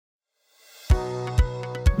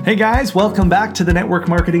Hey guys, welcome back to the Network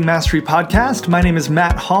Marketing Mastery Podcast. My name is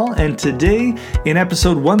Matt Hall, and today in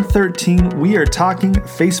episode 113, we are talking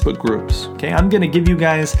Facebook groups. Okay, I'm going to give you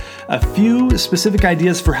guys a few specific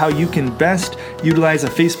ideas for how you can best utilize a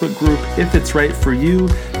Facebook group if it's right for you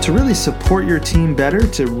to really support your team better,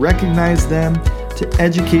 to recognize them, to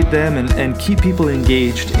educate them, and keep people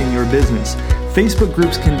engaged in your business. Facebook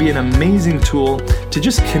groups can be an amazing tool to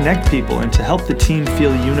just connect people and to help the team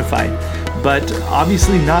feel unified. But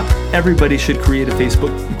obviously not everybody should create a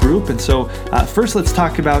Facebook group. And so first let's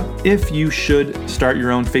talk about if you should start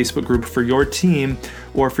your own Facebook group for your team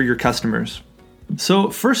or for your customers. So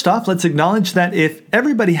first off, let's acknowledge that if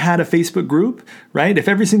everybody had a Facebook group, right? If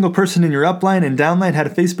every single person in your upline and downline had a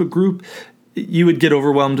Facebook group, you would get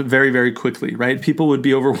overwhelmed very, very quickly, right? People would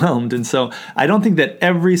be overwhelmed. And so I don't think that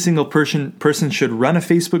every single person should run a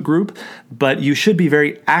Facebook group, but you should be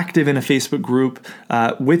very active in a Facebook group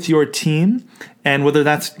with your team. And whether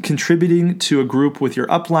that's contributing to a group with your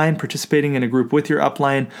upline, participating in a group with your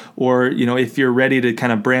upline, or if you're ready to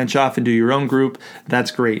kind of branch off and do your own group,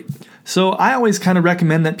 that's great. So I always kind of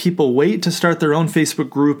recommend that people wait to start their own Facebook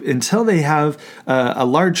group until they have a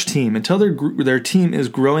large team, until their team is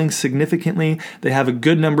growing significantly, they have a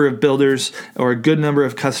good number of builders or a good number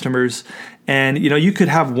of customers. And you could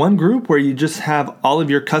have one group where you just have all of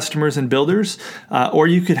your customers and builders, or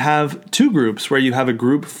you could have two groups where you have a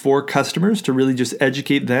group for customers to really just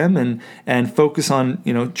educate them and focus on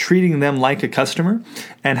treating them like a customer,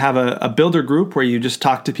 and have a builder group where you just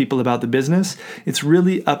talk to people about the business. It's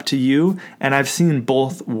really up to you, and I've seen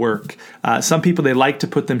both work. Some people, they like to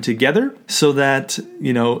put them together so that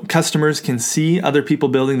customers can see other people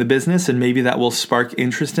building the business, and maybe that will spark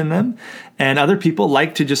interest in them. And other people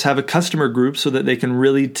like to just have a customer group so that they can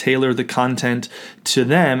really tailor the content to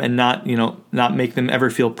them and not make them ever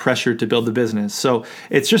feel pressured to build the business. So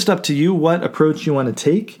it's just up to you what approach you want to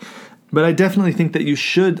take. But I definitely think that you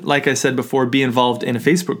should, like I said before, be involved in a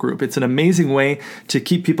Facebook group. It's an amazing way to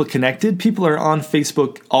keep people connected. People are on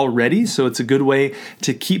Facebook already, so it's a good way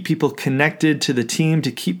to keep people connected to the team,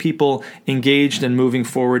 to keep people engaged and moving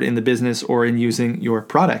forward in the business or in using your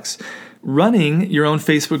products. Running your own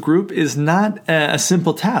Facebook group is not a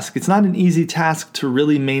simple task. It's not an easy task to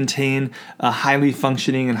really maintain a highly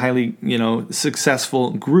functioning and highly,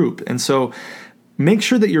 successful group. And so make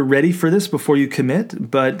sure that you're ready for this before you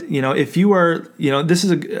commit. But, if you are, this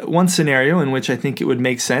is one scenario in which I think it would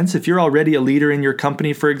make sense. If you're already a leader in your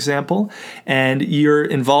company, for example, and you're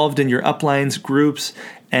involved in your uplines groups,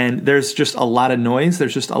 and there's just a lot of noise,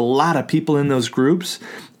 there's just a lot of people in those groups,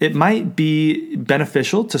 it might be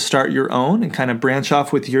beneficial to start your own and kind of branch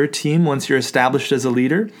off with your team once you're established as a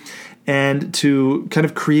leader, and to kind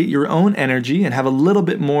of create your own energy and have a little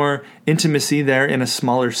bit more intimacy there in a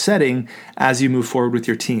smaller setting as you move forward with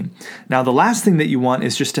your team. Now, the last thing that you want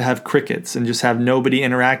is just to have crickets and just have nobody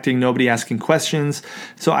interacting, nobody asking questions.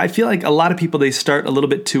 So I feel like a lot of people, they start a little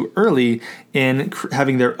bit too early in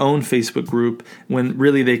having their own Facebook group when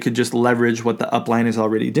really they could just leverage what the upline is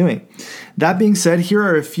already doing. That being said, here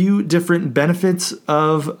are a few different benefits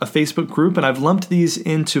of a Facebook group, and I've lumped these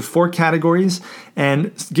into 4 categories,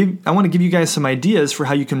 and I want to give you guys some ideas for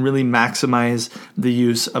how you can really maximize the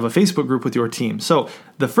use of a Facebook group with your team. So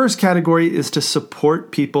the first category is to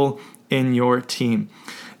support people in your team.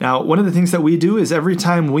 Now, one of the things that we do is every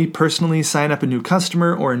time we personally sign up a new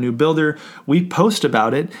customer or a new builder, we post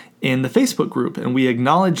about it in the Facebook group, and we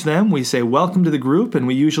acknowledge them. We say, welcome to the group, and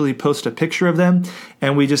we usually post a picture of them,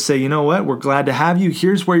 and we just say, you know what, we're glad to have you.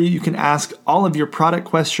 Here's where you can ask all of your product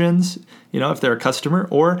questions, if they're a customer,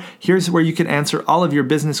 or here's where you can answer all of your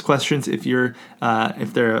business questions if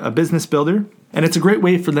they're a business builder. And it's a great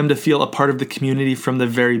way for them to feel a part of the community from the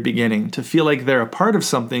very beginning, to feel like they're a part of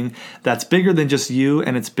something that's bigger than just you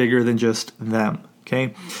and it's bigger than just them.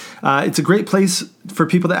 Okay, it's a great place for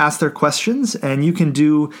people to ask their questions, and you can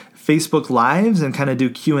do Facebook Lives and kind of do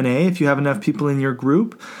Q&A if you have enough people in your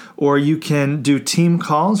group, or you can do team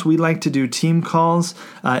calls. We like to do team calls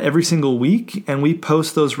every single week, and we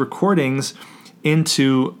post those recordings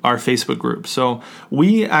into our Facebook group. So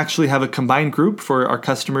we actually have a combined group for our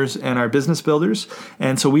customers and our business builders.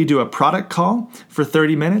 And so we do a product call for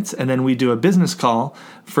 30 minutes, and then we do a business call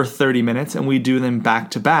for 30 minutes, and we do them back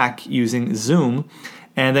to back using Zoom.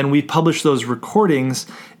 And then we publish those recordings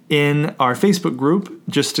in our Facebook group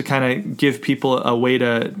just to kind of give people a way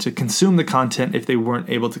to consume the content if they weren't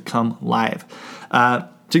able to come live.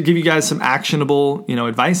 To give you guys some actionable,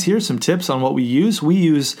 advice here, some tips on what we use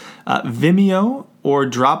Vimeo or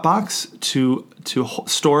Dropbox to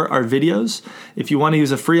store our videos. If you want to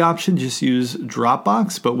use a free option, just use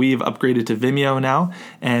Dropbox, but we've upgraded to Vimeo now,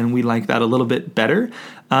 and we like that a little bit better.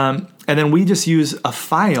 And then we just use a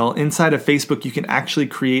file inside of Facebook. You can actually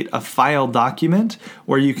create a file document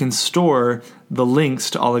where you can store the links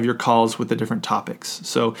to all of your calls with the different topics.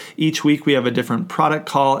 So each week we have a different product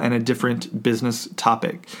call and a different business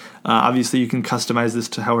topic. Obviously, you can customize this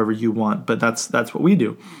to however you want, but that's what we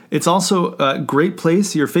do. It's also a great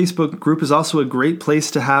place. Your Facebook group is also a great place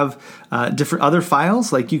to have different other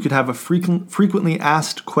files. Like you could have a frequently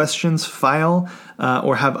asked questions file,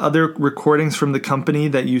 or have other recordings from the company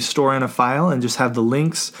that you store in a file and just have the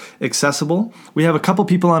links accessible. We have a couple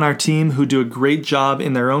people on our team who do a great job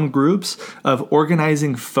in their own groups of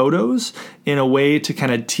organizing photos in a way to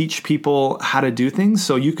kind of teach people how to do things.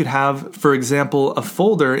 So you could have, for example, a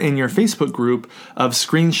folder in your Facebook group of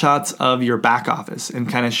screenshots of your back office and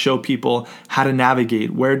kind of show people how to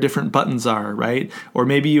navigate, where different buttons are, right? Or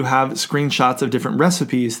maybe you have screenshots of different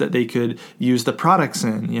recipes that they could use the products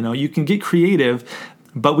in. You can get creative.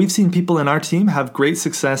 But we've seen people in our team have great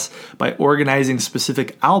success by organizing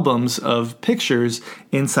specific albums of pictures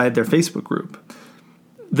inside their Facebook group.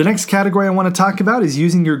 The next category I want to talk about is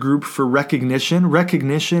using your group for recognition.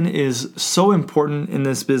 Recognition is so important in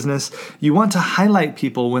this business. You want to highlight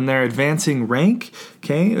people when they're advancing rank.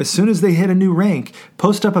 Okay, as soon as they hit a new rank,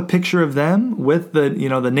 post up a picture of them with the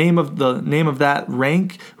name of that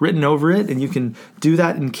rank written over it, and you can do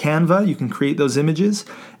that in Canva. You can create those images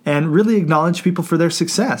and really acknowledge people for their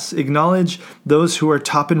success. Acknowledge those who are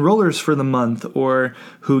top enrollers for the month or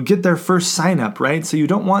who get their first sign up, right? So you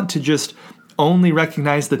don't want to just only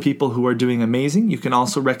recognize the people who are doing amazing. You can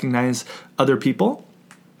also recognize other people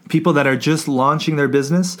that are just launching their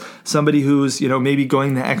business, somebody who's, maybe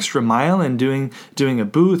going the extra mile and doing a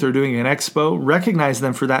booth or doing an expo. Recognize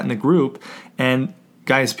them for that in the group. And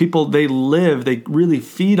guys, people, they really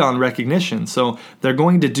feed on recognition. So they're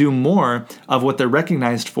going to do more of what they're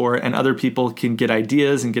recognized for, and other people can get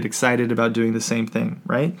ideas and get excited about doing the same thing,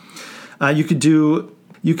 right?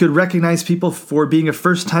 You could recognize people for being a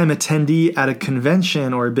first-time attendee at a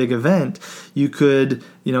convention or a big event. You could,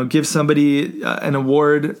 give somebody an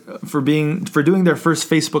award for doing their first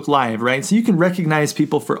Facebook Live, right? So you can recognize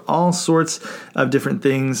people for all sorts of different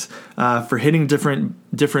things, for hitting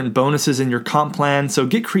different bonuses in your comp plan. So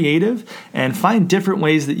get creative and find different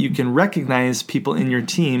ways that you can recognize people in your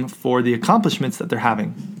team for the accomplishments that they're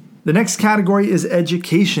having. The next category is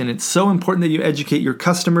education. It's so important that you educate your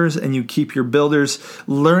customers and you keep your builders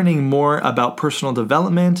learning more about personal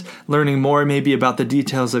development, learning more maybe about the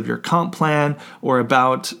details of your comp plan or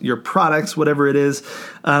about your products, whatever it is.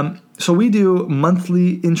 So we do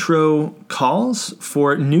monthly intro calls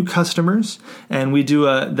for new customers, and we do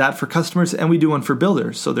that for customers, and we do one for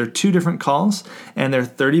builders. So they're two different calls, and they're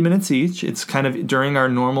 30 minutes each. It's kind of during our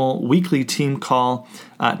normal weekly team call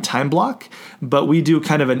time block, but we do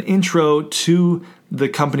kind of an intro to the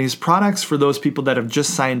company's products for those people that have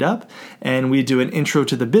just signed up, and we do an intro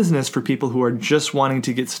to the business for people who are just wanting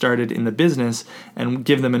to get started in the business and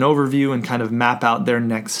give them an overview and kind of map out their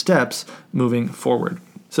next steps moving forward.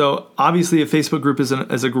 So obviously a Facebook group is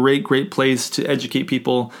a great place to educate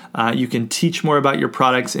people. You can teach more about your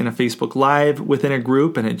products in a Facebook Live within a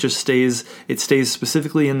group, and it stays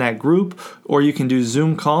specifically in that group, or you can do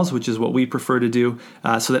Zoom calls, which is what we prefer to do,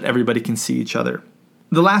 so that everybody can see each other.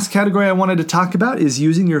 The last category I wanted to talk about is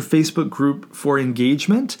using your Facebook group for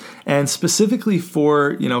engagement, and specifically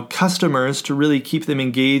for, customers to really keep them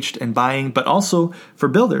engaged and buying, but also for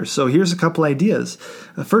builders. So here's a couple ideas.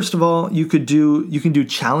 First of all, you can do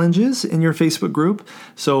challenges in your Facebook group.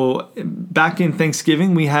 So back in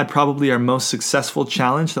Thanksgiving, we had probably our most successful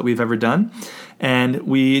challenge that we've ever done, and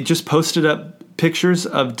we just posted up pictures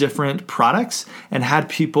of different products and had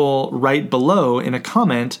people write below in a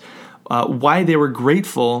comment why they were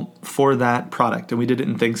grateful for that product. And we did it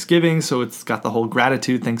in Thanksgiving, so it's got the whole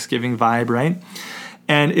gratitude Thanksgiving vibe, right?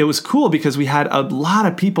 And it was cool because we had a lot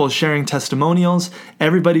of people sharing testimonials.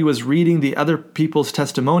 Everybody was reading the other people's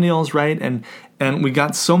testimonials, right? And we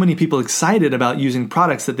got so many people excited about using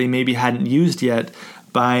products that they maybe hadn't used yet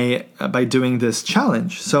by doing this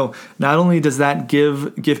challenge. So not only does that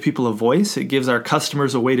give people a voice, it gives our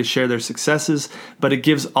customers a way to share their successes, but it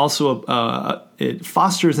gives also it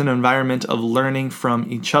fosters an environment of learning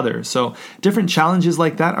from each other. So different challenges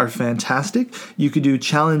like that are fantastic. You could do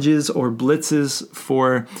challenges or blitzes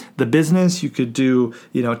for the business. You could do,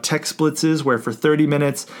 text blitzes where for 30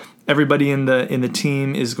 minutes, everybody in the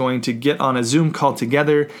team is going to get on a Zoom call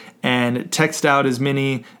together and text out as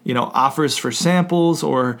many, offers for samples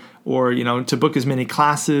or to book as many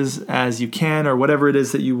classes as you can, or whatever it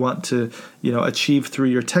is that you want to, achieve through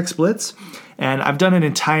your tech splits. And I've done an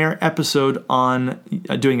entire episode on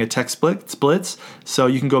doing a tech splits, so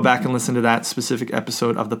you can go back and listen to that specific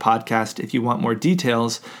episode of the podcast if you want more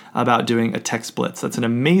details about doing a tech splits. That's an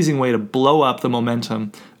amazing way to blow up the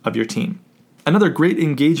momentum of your team. Another great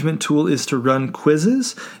engagement tool is to run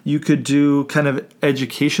quizzes. You could do kind of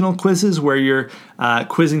educational quizzes where you're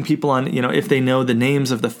quizzing people on, if they know the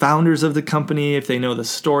names of the founders of the company, if they know the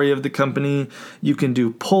story of the company. You can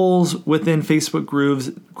do polls within Facebook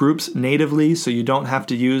groups natively, so you don't have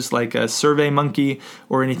to use like a SurveyMonkey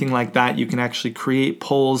or anything like that. You can actually create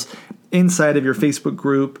polls inside of your Facebook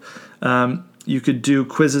group. You could do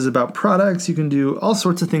quizzes about products. You can do all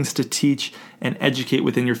sorts of things to teach and educate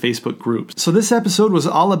within your Facebook group. So this episode was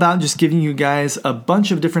all about just giving you guys a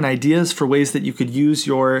bunch of different ideas for ways that you could use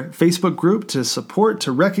your Facebook group to support,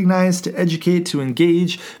 to recognize, to educate, to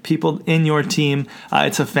engage people in your team.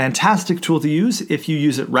 It's a fantastic tool to use if you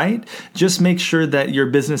use it right. Just make sure that your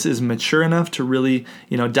business is mature enough to really,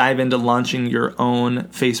 dive into launching your own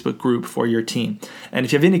Facebook group for your team. And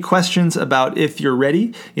if you have any questions about if you're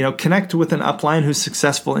ready, connect with an upline who's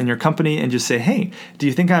successful in your company and just say, hey, do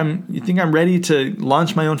you think I'm ready to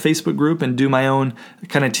launch my own Facebook group and do my own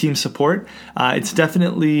kind of team support? It's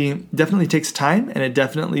definitely takes time, and it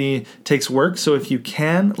definitely takes work. So if you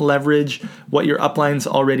can leverage what your upline's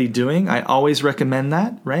already doing, I always recommend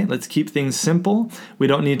that, right? Let's keep things simple. We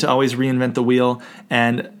don't need to always reinvent the wheel,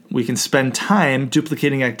 and we can spend time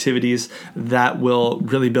duplicating activities that will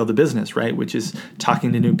really build a business, right? Which is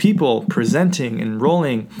talking to new people, presenting,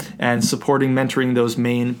 enrolling, and supporting, mentoring those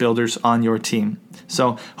main builders on your team.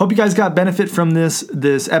 So hope you guys got benefit from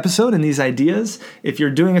this episode and these ideas. If you're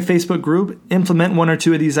doing a Facebook group, implement one or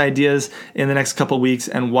two of these ideas in the next couple of weeks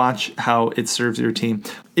and watch how it serves your team.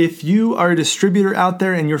 If you are a distributor out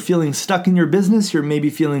there and you're feeling stuck in your business, you're maybe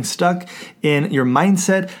feeling stuck in your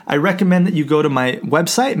mindset, I recommend that you go to my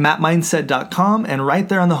website, mattmindset.com, and right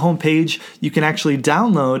there on the homepage, you can actually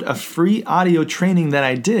download a free audio training that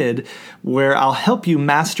I did where I'll help you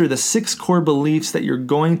master the 6 core beliefs that you're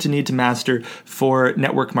going to need to master for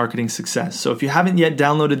network marketing success. So if you haven't yet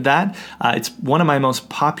downloaded that, it's one of my most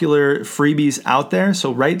popular freebies out there.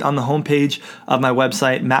 So right on the homepage of my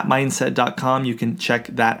website, mattmindset.com, you can check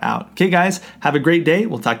that out. Okay, guys, have a great day.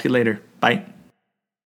 We'll talk to you later. Bye.